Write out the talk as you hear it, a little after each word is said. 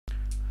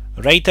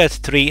Rated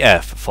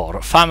 3F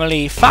for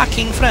family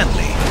fucking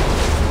friendly.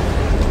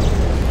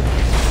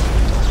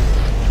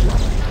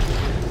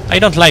 I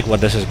don't like where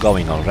this is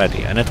going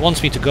already, and it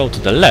wants me to go to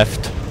the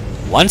left.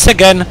 Once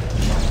again,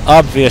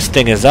 obvious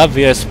thing is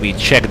obvious. We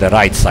check the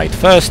right side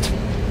first.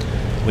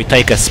 We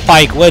take a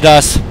spike with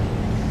us.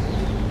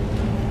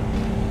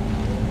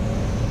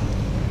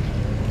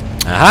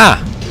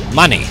 Aha!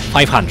 Money,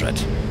 500.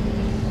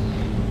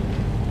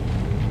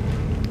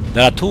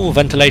 There are 2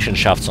 ventilation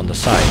shafts on the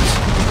sides.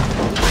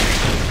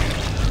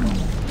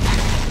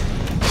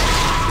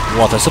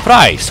 What a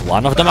surprise!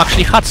 One of them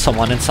actually had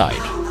someone inside.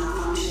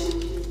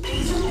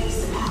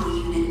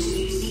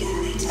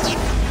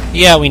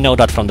 Yeah, we know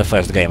that from the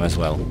first game as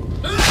well.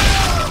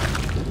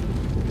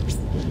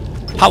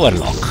 Power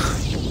lock.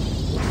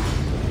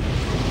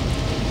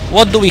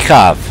 What do we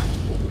have?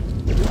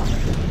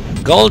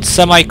 Gold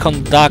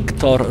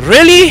semiconductor.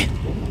 Really?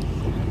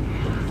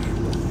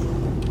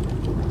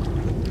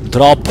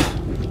 Drop.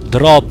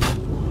 Drop.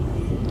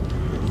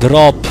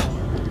 Drop.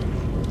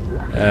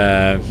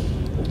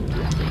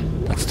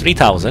 That's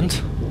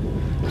 3,000.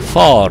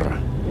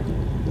 4.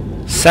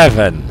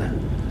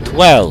 7.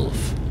 12.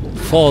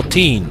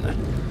 14.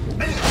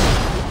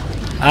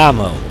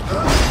 Ammo.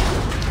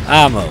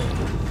 Ammo.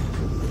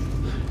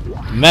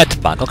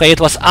 Medpack. Okay, it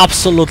was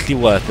absolutely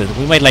worth it.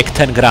 We made like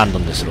 10 grand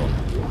on this room.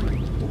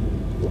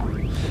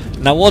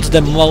 Now what's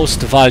the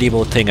most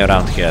valuable thing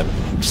around here?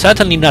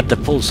 Certainly not the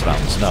pulse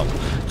rounds, no.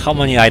 How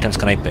many items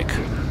can I pick?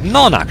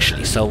 None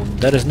actually, so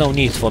there is no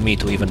need for me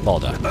to even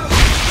bother.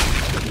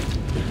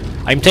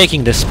 I'm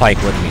taking this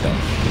spike with me though.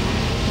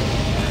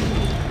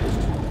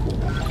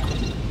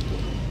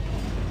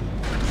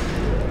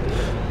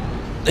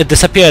 It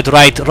disappeared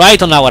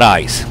right on our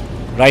eyes.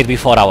 Right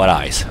before our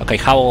eyes. Okay,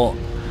 how...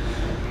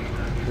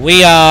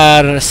 We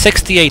are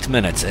 68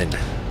 minutes in.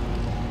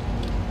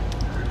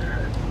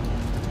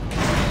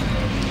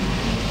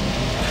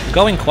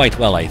 Going quite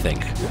well, I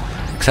think.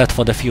 Except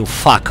for the few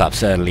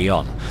fuck-ups early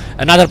on.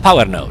 Another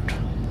power node.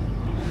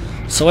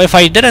 So if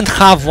I didn't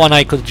have one,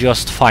 I could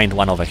just find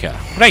one over here.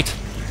 Great!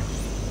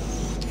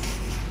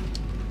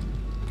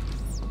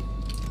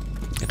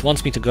 It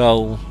wants me to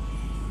go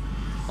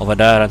over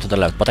there and to the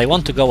left, but I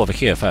want to go over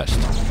here first.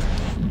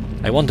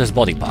 I want this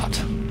body part.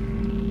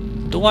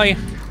 Do I?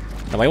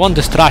 No, I want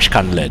this trash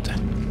can lid.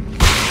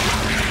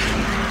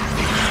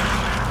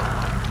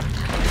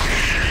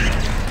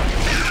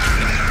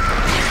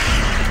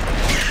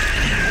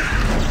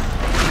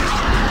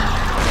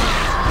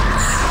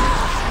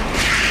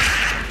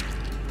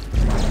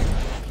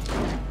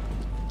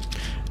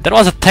 There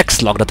was a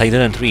text log that I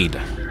didn't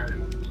read.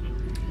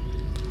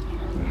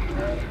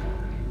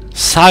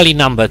 Sally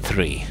number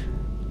 3.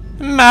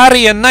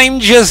 Marion, I'm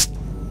just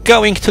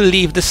going to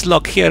leave this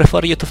log here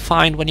for you to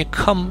find when you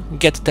come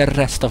get the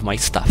rest of my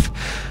stuff.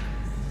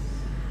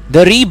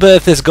 The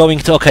rebirth is going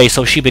to... Okay,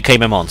 so she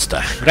became a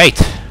monster. Great.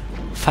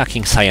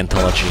 Fucking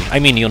Scientology. I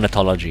mean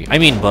Unitology. I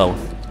mean both.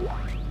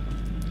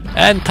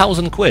 And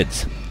 1,000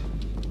 quids.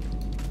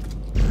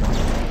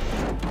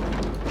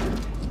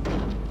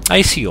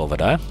 I see you over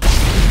there.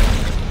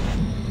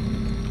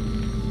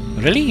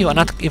 Really? You are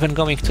not even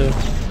going to...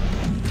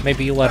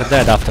 Maybe you are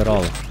dead after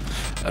all.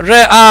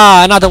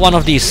 Another one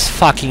of these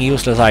fucking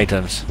useless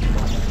items.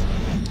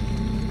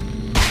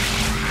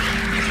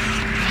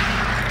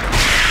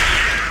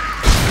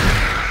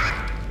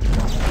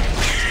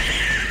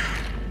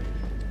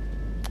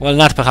 Well,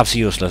 not perhaps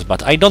useless,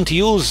 but I don't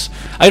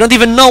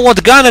even know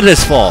what gun it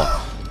is for!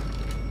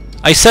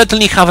 I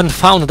certainly haven't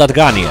found that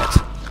gun yet.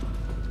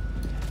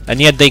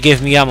 And yet they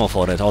give me ammo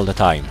for it all the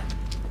time.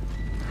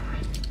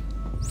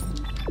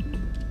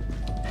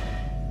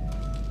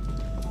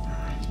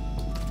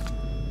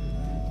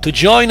 To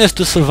join is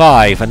to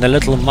survive, and a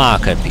little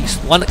mark at least.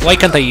 Why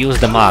can't I use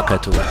the marker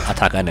to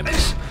attack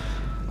enemies?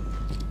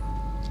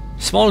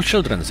 Small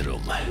children's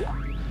room.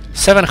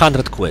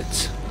 700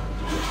 quids.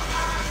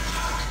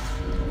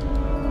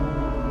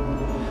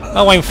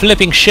 Oh, I'm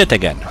flipping shit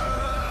again.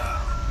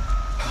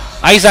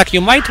 Isaac, you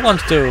might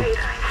want to...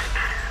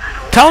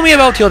 Tell me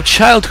about your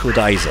childhood,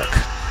 Isaac.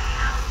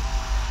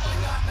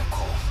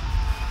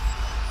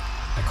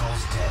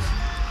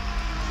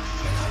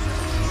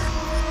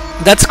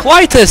 That's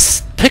quite a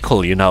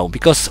pickle, you know,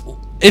 because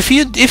if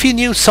you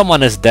knew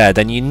someone is dead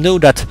and you knew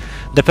that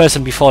the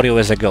person before you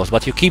is a ghost,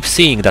 but you keep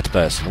seeing that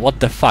person, what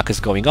the fuck is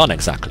going on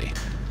exactly?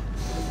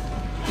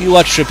 You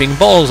are tripping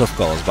balls, of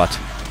course, but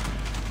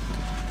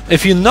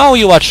if you know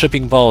you are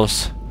tripping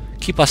balls,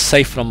 keep us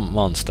safe from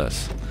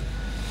monsters.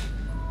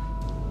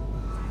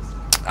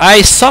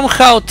 I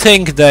somehow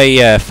think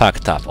they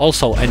fucked up.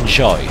 Also,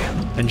 enjoy.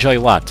 Enjoy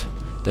what?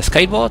 The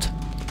skateboard?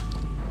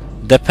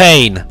 The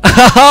pain.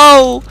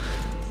 Oh!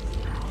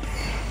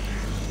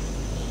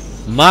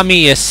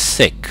 Mommy is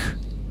sick.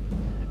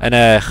 And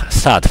a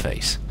sad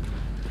face.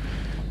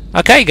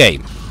 Okay,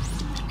 game.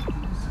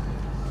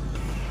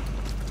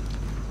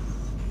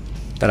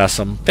 There are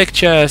some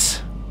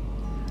pictures.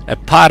 A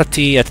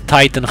party at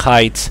Titan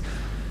Heights.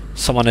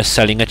 Someone is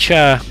selling a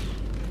chair.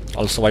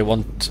 Also, I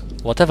want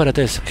whatever it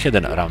is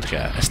hidden around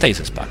here. A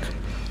stasis pack.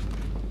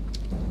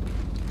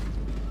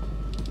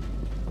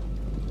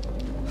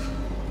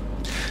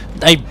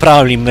 I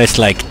probably missed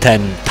like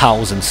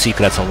 10,000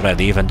 secrets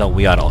already, even though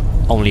we are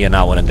only an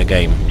hour in the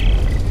game.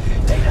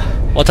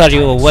 What are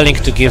you willing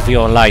to give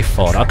your life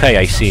for? Okay,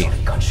 I see.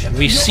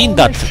 We've seen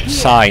that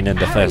sign in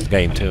the first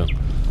game too.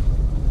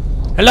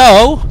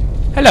 Hello?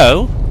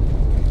 Hello?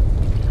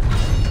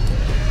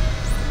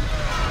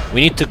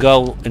 We need to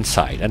go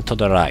inside and to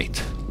the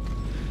right.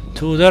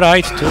 To the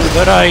right, to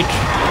the right.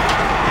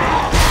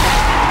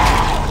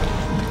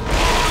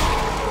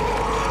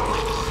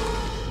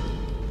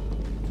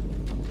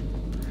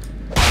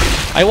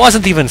 I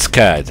wasn't even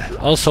scared.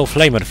 Also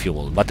flamer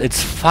fuel, but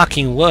it's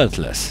fucking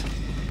worthless.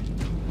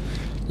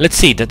 Let's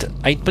see, that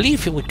I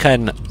believe we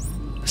can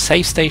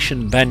save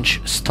station, bench,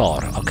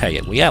 store.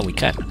 Okay, yeah, we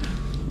can.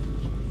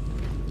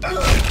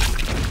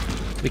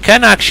 We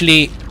can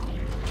actually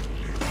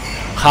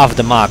have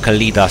the marker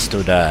lead us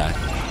to the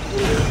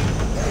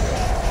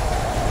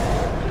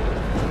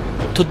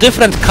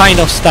different kind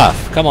of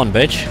stuff. Come on,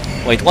 bitch.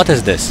 Wait, what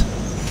is this?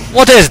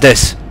 What is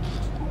this?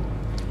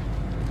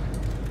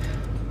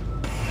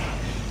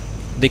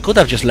 They could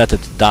have just let it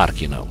dark,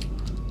 you know.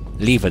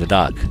 Leave it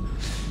dark.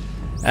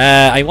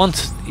 I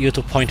want you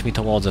to point me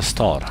towards a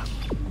store.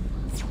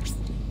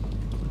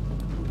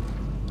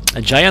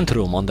 A giant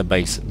room on the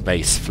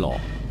base floor.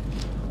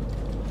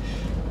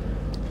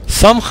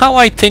 Somehow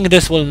I think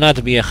this will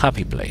not be a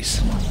happy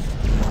place.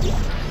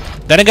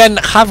 Then again,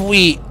 have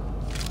we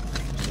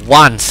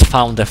once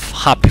found a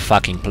happy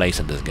fucking place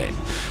in this game?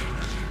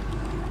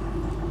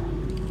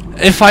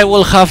 If I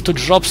will have to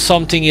drop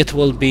something, it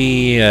will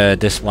be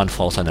this one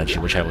false energy,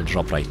 which I will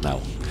drop right now.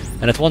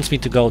 And it wants me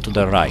to go to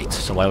the right,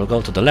 so I will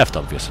go to the left,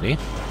 obviously.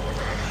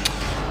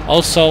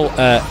 Also,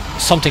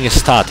 something is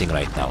starting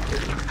right now.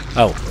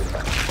 Oh.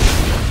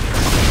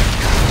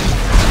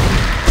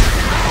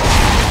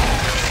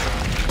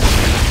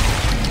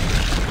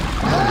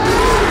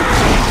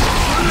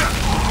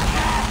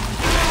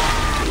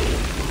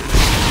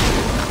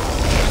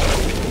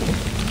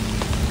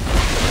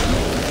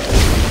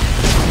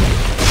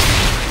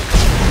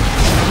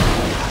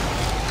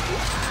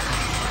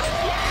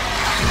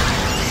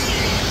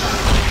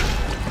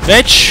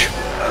 Bitch!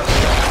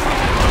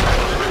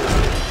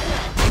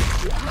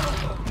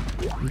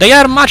 They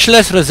are much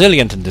less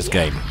resilient in this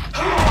game.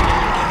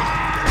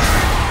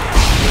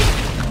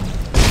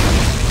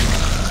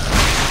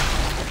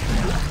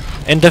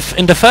 In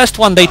the first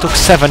one they took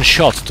 7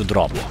 shots to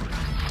drop.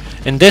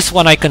 In this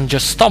one I can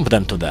just stomp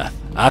them to death.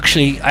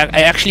 Actually,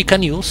 I actually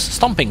can use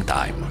stomping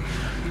time.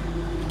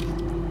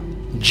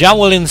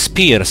 Javelin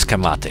spear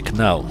schematic.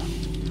 No.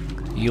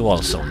 You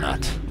also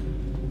not.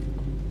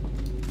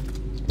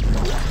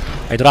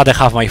 I'd rather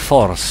have my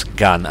force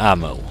gun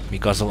ammo,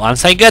 because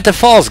once I get a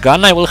force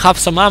gun I will have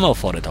some ammo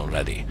for it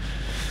already.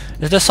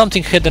 Is there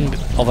something hidden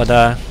over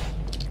there?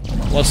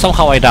 Well,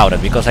 somehow I doubt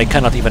it, because I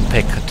cannot even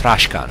pick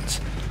trash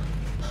cans.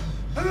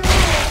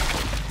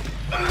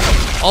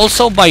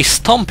 Also, by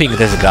stomping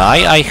this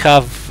guy I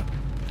have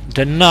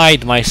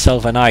denied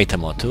myself an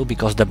item or two,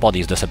 because the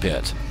bodies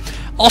disappeared.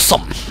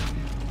 Awesome!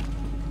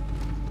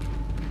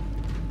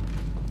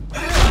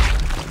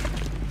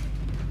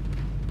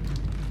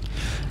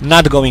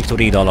 Not going to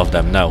read all of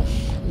them, no.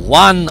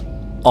 One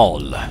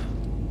all.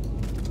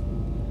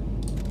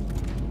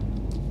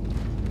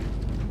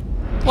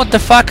 What the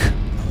fuck?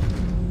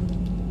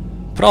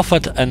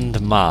 Prophet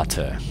and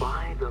martyr.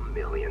 By the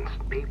millions,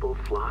 people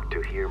flock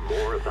to hear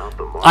more about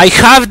the I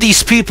have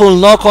these people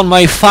knock on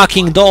my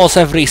fucking doors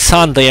every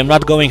Sunday. I'm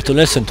not going to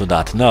listen to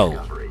that,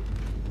 no.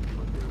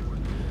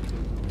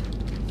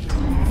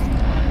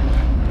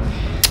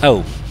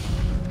 Oh.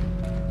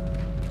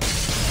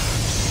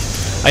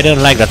 I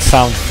don't like that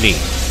sound, flee.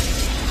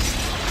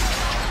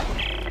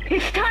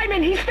 It's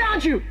Timon, he's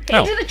found you! Oh.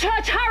 Into the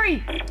church,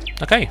 hurry!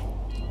 Okay.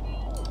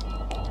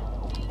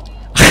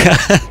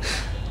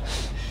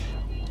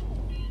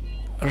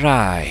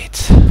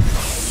 Right.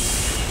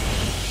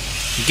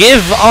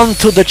 Give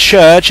unto the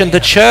church, and the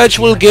church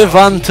will give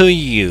unto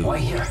you.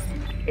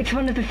 It's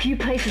one of the few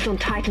places on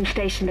Titan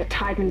Station that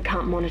Timon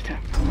can't monitor.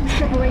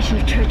 Separation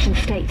of church and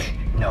state.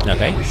 No,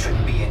 okay. We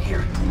shouldn't be in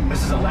here.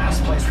 This is the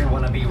last place we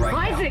want to be right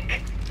now.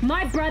 Isaac!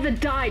 My brother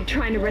died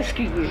trying to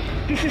rescue you.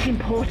 This is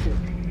important.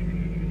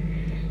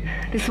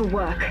 This will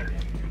work.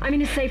 I'm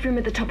in a safe room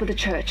at the top of the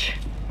church.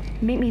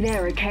 Meet me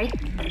there, okay?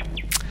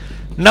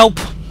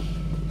 Nope.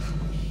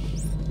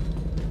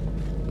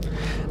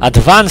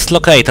 Advanced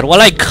locator.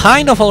 Well, I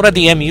kind of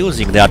already am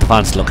using the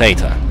advanced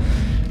locator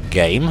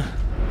game.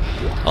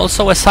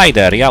 Also a side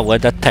area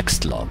with a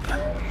text log.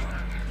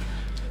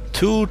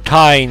 2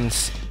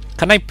 times...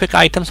 Can I pick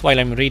items while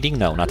I'm reading?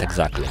 No, not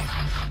exactly.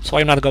 So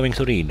I'm not going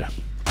to read.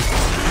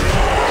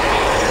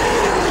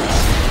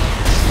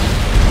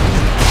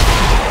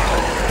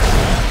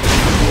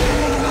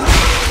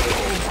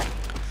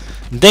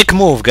 Dick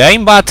move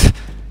game, but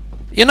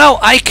you know,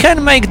 I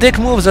can make dick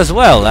moves as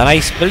well, and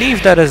I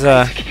believe there is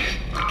a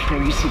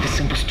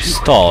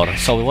store.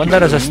 So when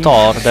there is a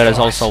store, there is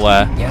also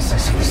a... Yes, I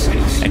see the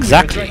symbols.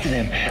 Exactly.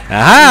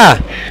 Aha!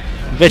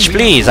 Bitch,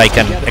 please, I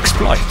can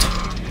exploit.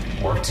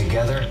 Work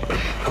together?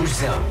 Who's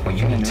them? When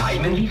you need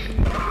Titan?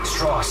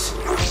 Strauss.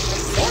 Work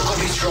with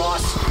me,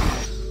 Strauss.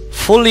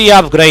 Fully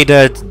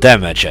upgraded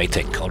damage, I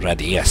think,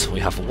 already. Yes,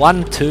 we have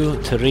 1,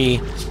 2, 3,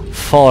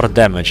 4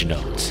 damage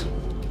nodes.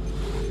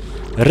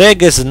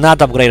 Rig is not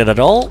upgraded at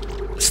all.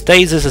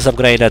 Stasis is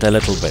upgraded a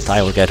little bit.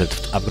 I will get it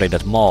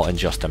upgraded more in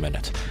just a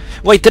minute.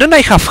 Wait, didn't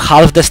I have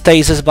half the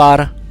stasis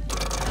bar?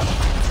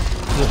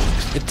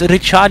 It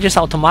recharges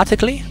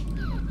automatically?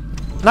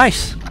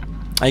 Nice,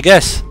 I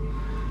guess.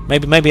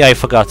 Maybe I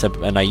forgot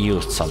and I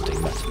used something,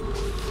 but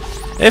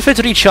if it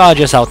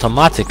recharges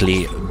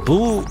automatically,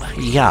 boo,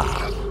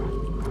 yeah.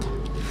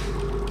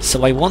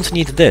 So I won't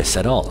need this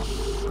at all.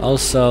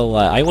 Also,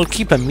 I will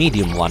keep a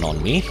medium one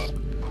on me.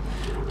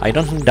 I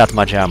don't need that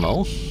much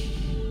ammo.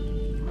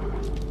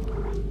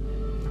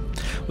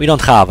 We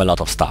don't have a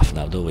lot of stuff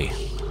now, do we?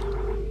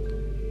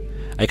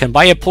 I can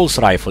buy a pulse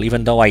rifle,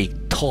 even though I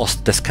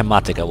tossed the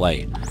schematic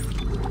away.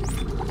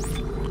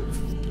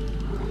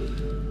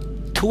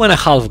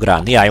 2.5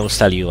 grand. Yeah, I will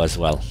sell you as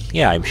well.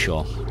 Yeah, I'm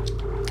sure.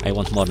 I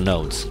want more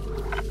nodes.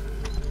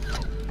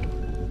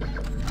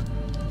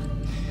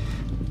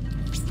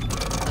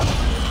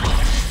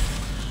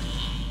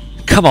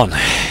 Come on,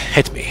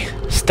 hit me.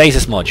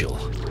 Stasis module.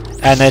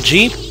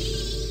 Energy.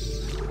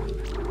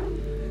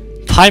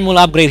 Time will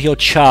upgrade your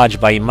charge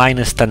by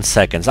minus 10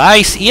 seconds.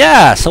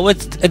 Yeah, so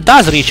it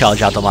does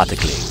recharge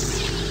automatically.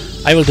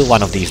 I will do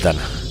one of these then.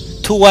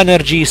 2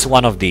 energies,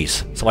 one of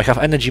these. So I have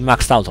energy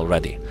maxed out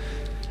already.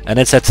 And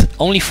it's at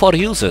only 4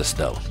 users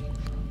though.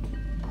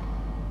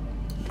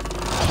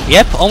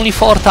 Yep, only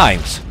 4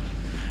 times.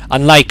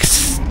 Unlike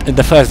in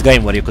the first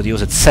game where you could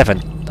use it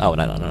 7... Oh,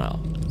 no.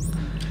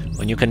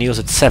 When you can use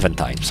it 7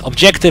 times.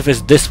 Objective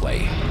is this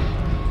way.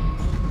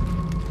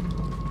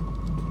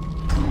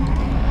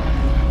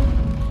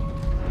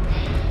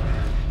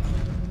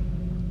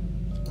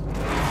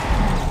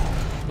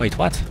 Wait,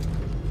 what?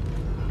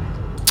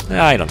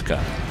 I don't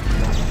care.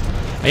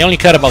 I only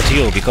care about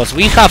you, because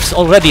we have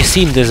already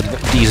seen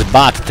these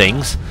bad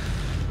things.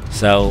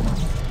 So...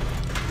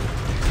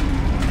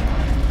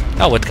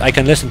 Oh, I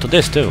can listen to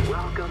this too.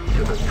 Welcome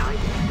to the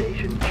Titan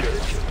Station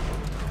Church.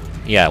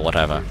 Yeah,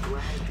 whatever.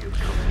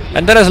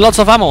 And there is lots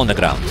of ammo on the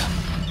ground.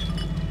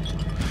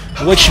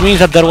 Which means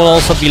that there will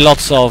also be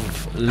lots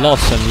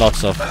and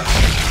lots of...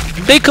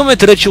 They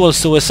commit ritual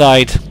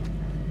suicide.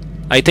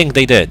 I think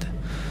they did.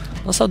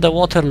 Also, the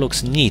water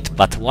looks neat,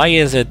 but why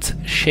is it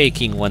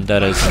shaking when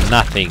there is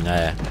nothing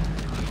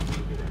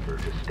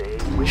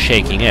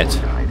shaking it?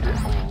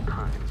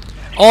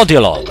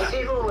 Audio log. The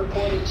cathedral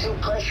reported 2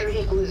 pressure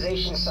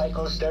equalization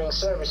cycles during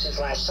services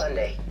last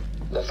Sunday.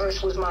 The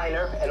first was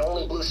minor and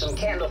only blew some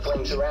candle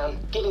flames around,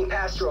 giving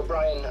Pastor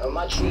O'Brien a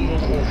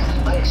much-needed,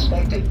 if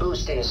unexpected,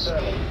 boost in his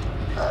sermon.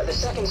 The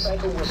second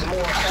cycle was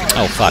more hard.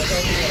 Oh, fuck.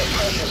 Resulting in a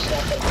pressure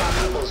snap that popped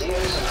people's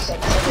ears and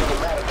set several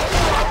dramatic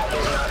that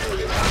was not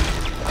needed.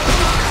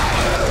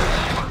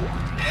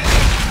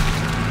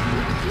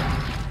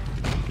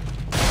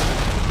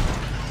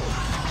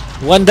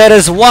 When there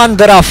is 1,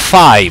 there are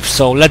 5,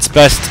 so let's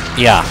best...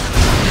 yeah.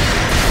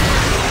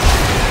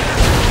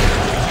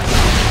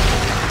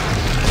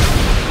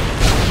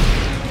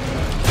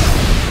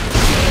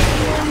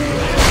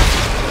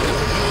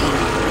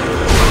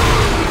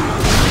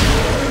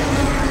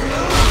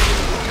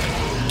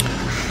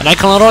 And I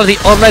can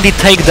already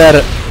take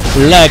their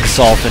legs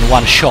off in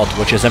one shot,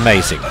 which is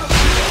amazing.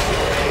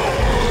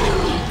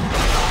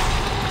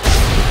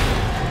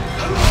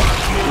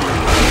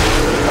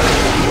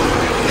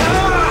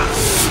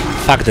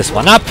 Fuck this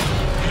one up.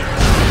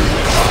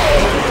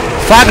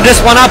 Fuck this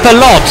one up a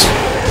lot.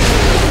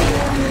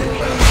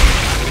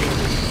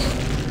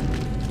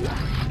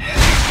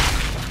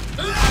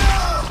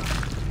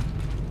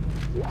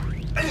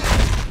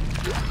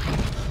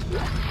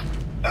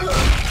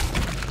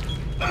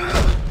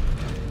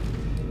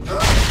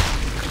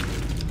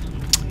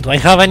 Do I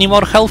have any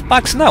more health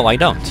packs? No, I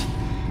don't.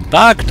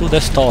 Back to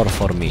the store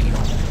for me.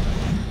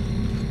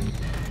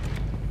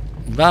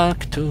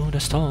 Back to the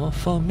store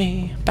for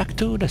me. Back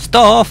to the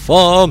store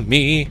for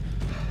me.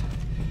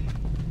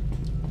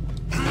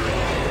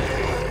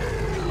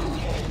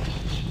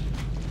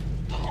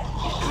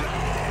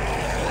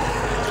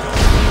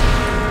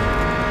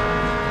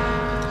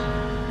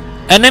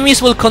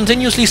 Enemies will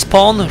continuously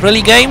spawn,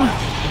 really game?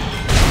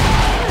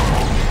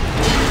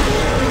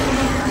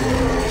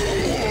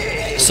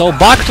 So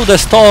back to the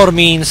store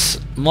means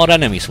more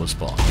enemies will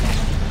spawn.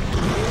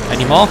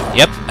 Any more?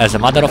 Yep, as a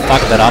matter of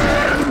fact there are.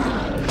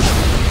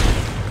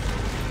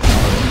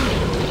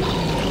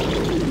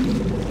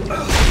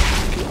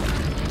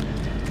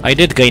 I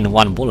did gain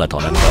 1 bullet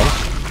on him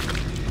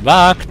though.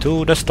 Back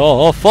to the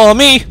store for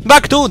me!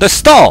 Back to the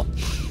store!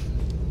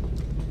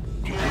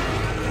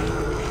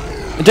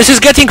 This is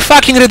getting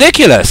fucking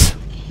ridiculous!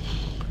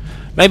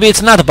 Maybe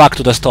it's not back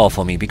to the store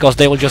for me, because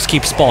they will just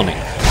keep spawning.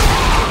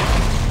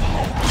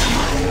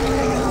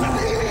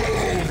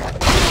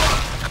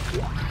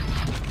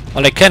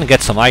 Well, I can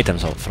get some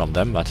items from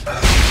them, but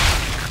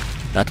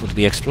that would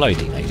be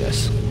exploiting, I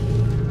guess.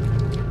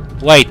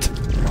 Wait,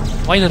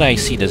 why did I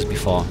see this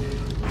before?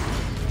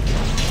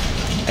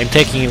 I'm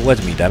taking it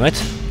with me, damn it.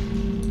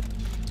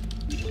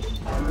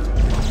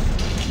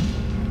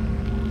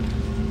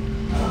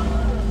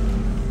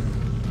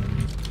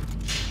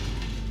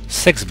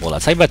 Six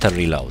bullets, I better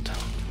reload.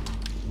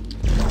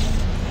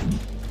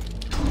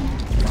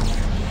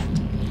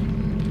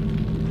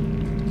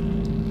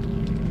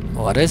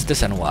 What is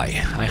this and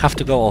why? I have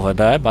to go over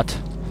there, but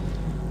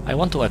I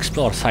want to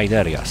explore side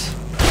areas.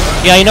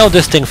 Yeah, I know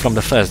this thing from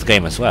the first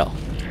game as well.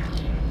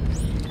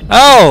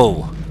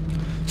 Oh!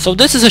 So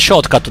this is a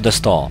shortcut to the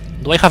store.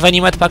 Do I have any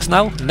medpacks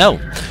now? No.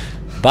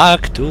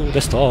 Back to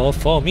the store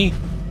for me.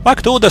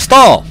 Back to the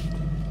store!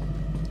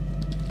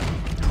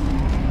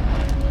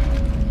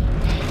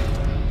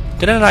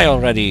 Didn't I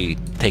already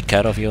take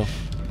care of you?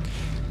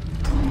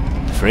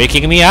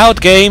 Freaking me out,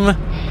 game!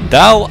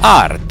 Thou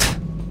art!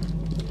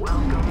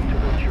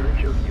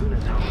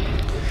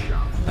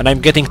 And I'm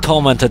getting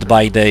tormented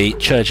by the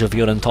Church of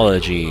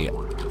Unitology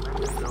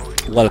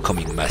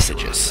welcoming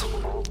messages.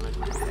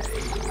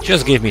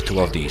 Just give me 2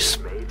 of these.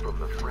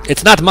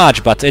 It's not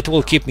much, but it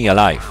will keep me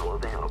alive.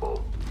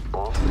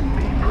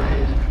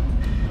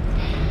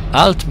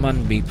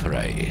 Altman be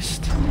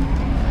praised.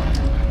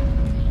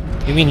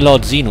 You mean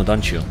Lord Xenu,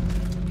 don't you?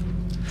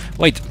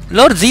 Wait,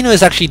 Lord Xenu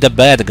is actually the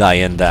bad guy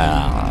in the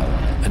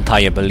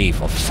entire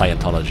belief of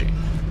Scientology.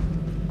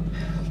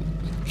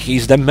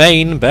 He's the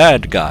main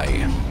bad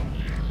guy.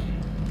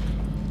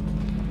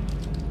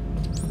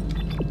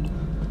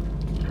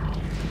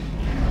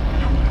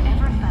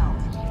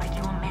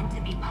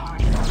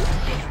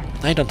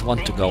 I don't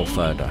want to go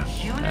further.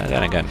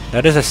 Then again,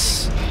 there is a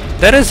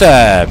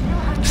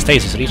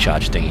stasis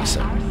recharge thingy,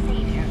 so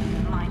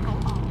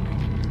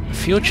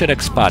future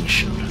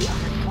expansion.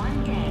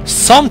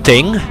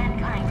 Something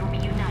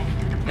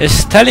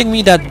is telling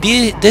me that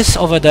this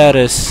over there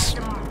is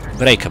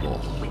breakable,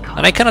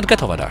 and I cannot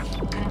get over there.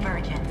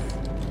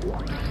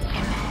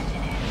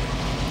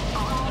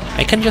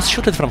 I can just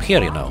shoot it from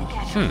here, you know.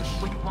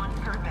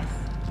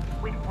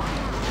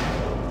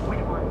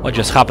 What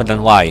just happened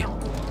and why?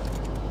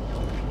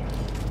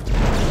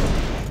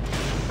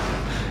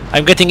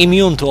 I'm getting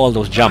immune to all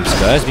those jump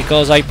scares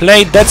because I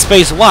played Dead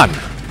Space 1.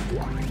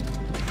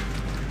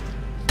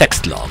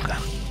 Text log.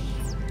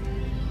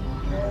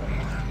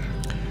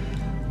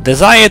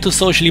 Desire to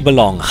socially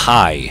belong,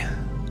 high.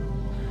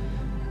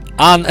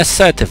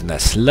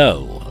 Unassertiveness,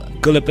 low.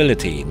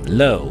 Gullibility,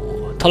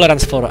 low.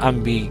 Tolerance for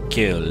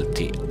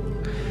ambiguity,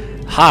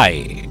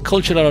 high.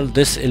 Cultural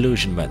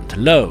disillusionment,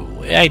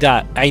 low.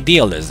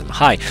 Idealism,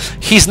 high.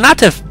 He's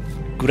not a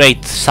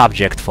great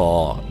subject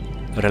for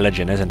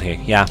religion, isn't he?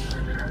 Yeah.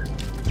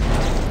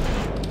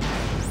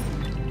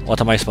 What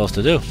am I supposed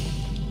to do?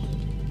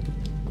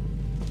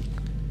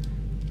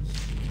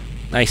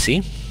 I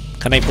see.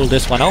 Can I pull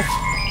this one off?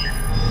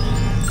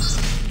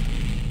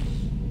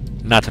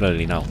 Not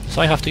really, no.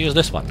 So I have to use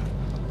this one.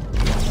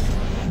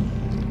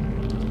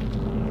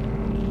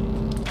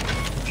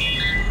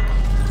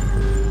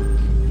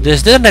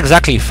 This didn't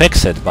exactly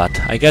fix it, but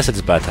I guess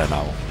it's better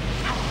now.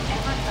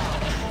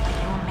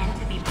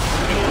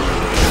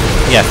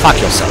 Yeah, fuck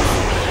yourself.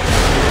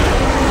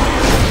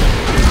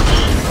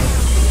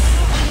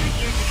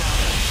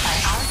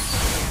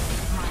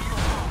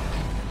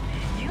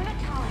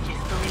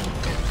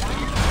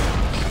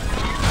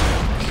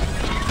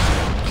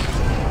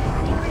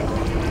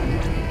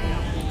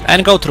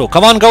 And go through.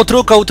 Come on, go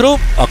through, go through.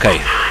 Okay.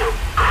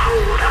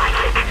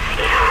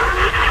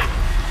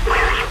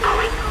 Where are you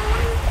going?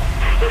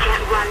 You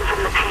can't run from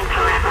the pain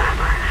forever.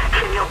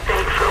 Then you'll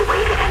beg for a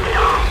way to end it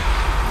all.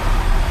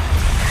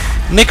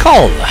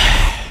 Nicole!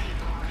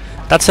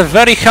 That's a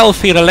very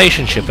healthy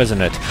relationship,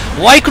 isn't it?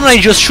 Why couldn't I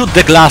just shoot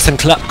the glass and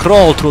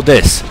crawl through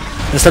this,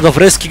 instead of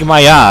risking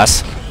my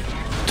ass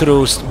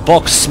through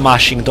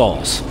box-smashing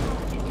doors?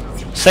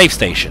 Save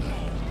station.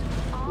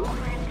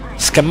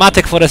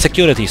 Schematic for a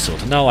security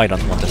suit. No, I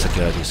don't want a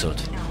security suit.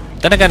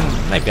 Then again,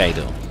 maybe I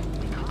do.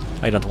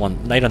 I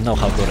don't know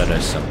how good it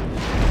is, so...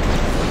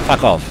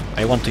 Fuck off.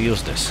 I want to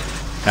use this.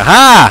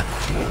 Aha!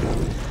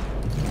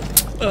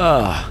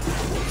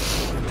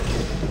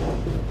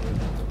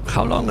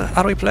 How long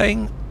are we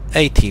playing?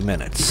 80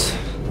 minutes.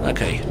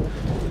 Okay.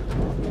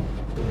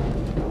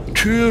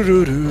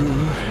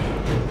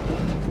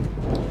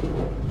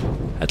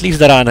 At least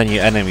there aren't any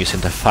enemies in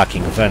the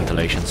fucking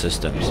ventilation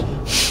systems.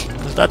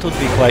 That would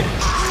be quite...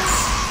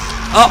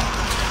 Oh!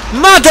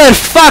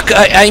 Motherfucker!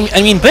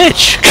 I mean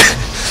bitch!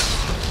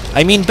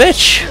 I mean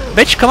bitch!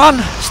 Bitch, come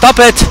on! Stop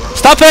it!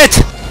 Stop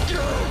it!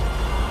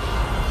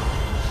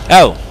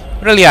 Oh,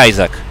 really,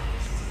 Isaac?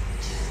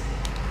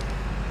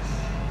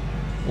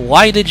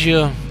 Why did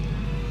you...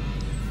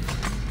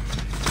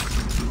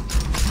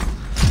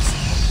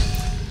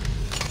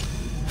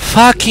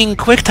 Fucking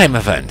QuickTime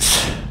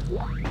events!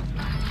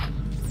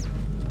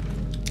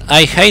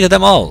 I hate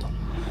them all.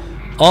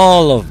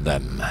 All of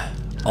them.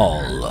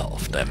 All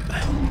of them.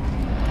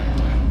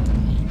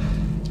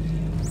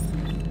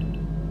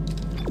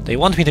 They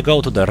want me to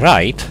go to the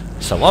right,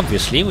 so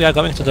obviously we are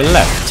going to the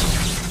left.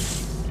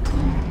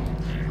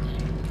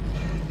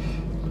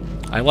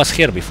 I was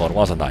here before,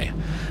 wasn't I?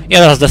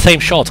 Yeah, that's the same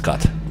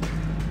shortcut.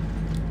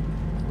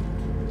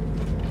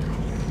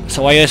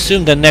 So I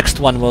assume the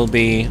next one will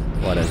be...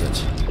 what is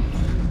it?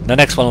 The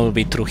next one will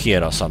be through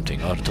here or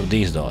something, or through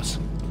these doors.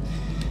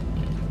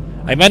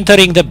 I'm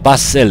entering the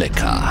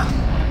Basilica.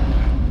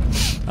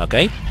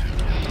 Okay.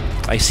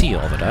 I see you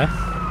over there.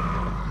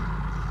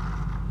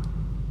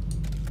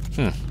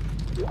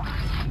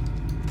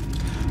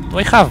 Do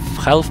I have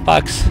health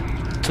packs?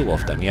 2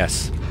 of them,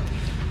 yes.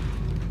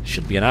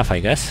 Should be enough,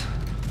 I guess.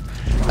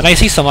 And I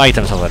see some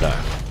items over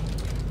there.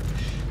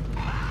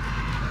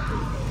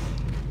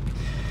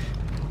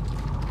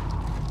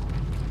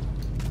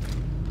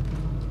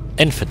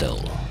 Infidel.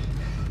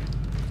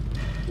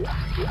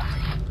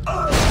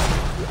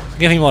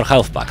 Give me more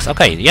health packs.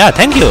 Okay, yeah,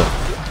 thank you!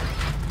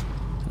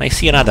 I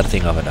see another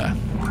thing over there.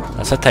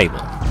 That's a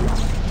table.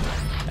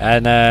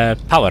 And a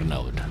power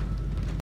node.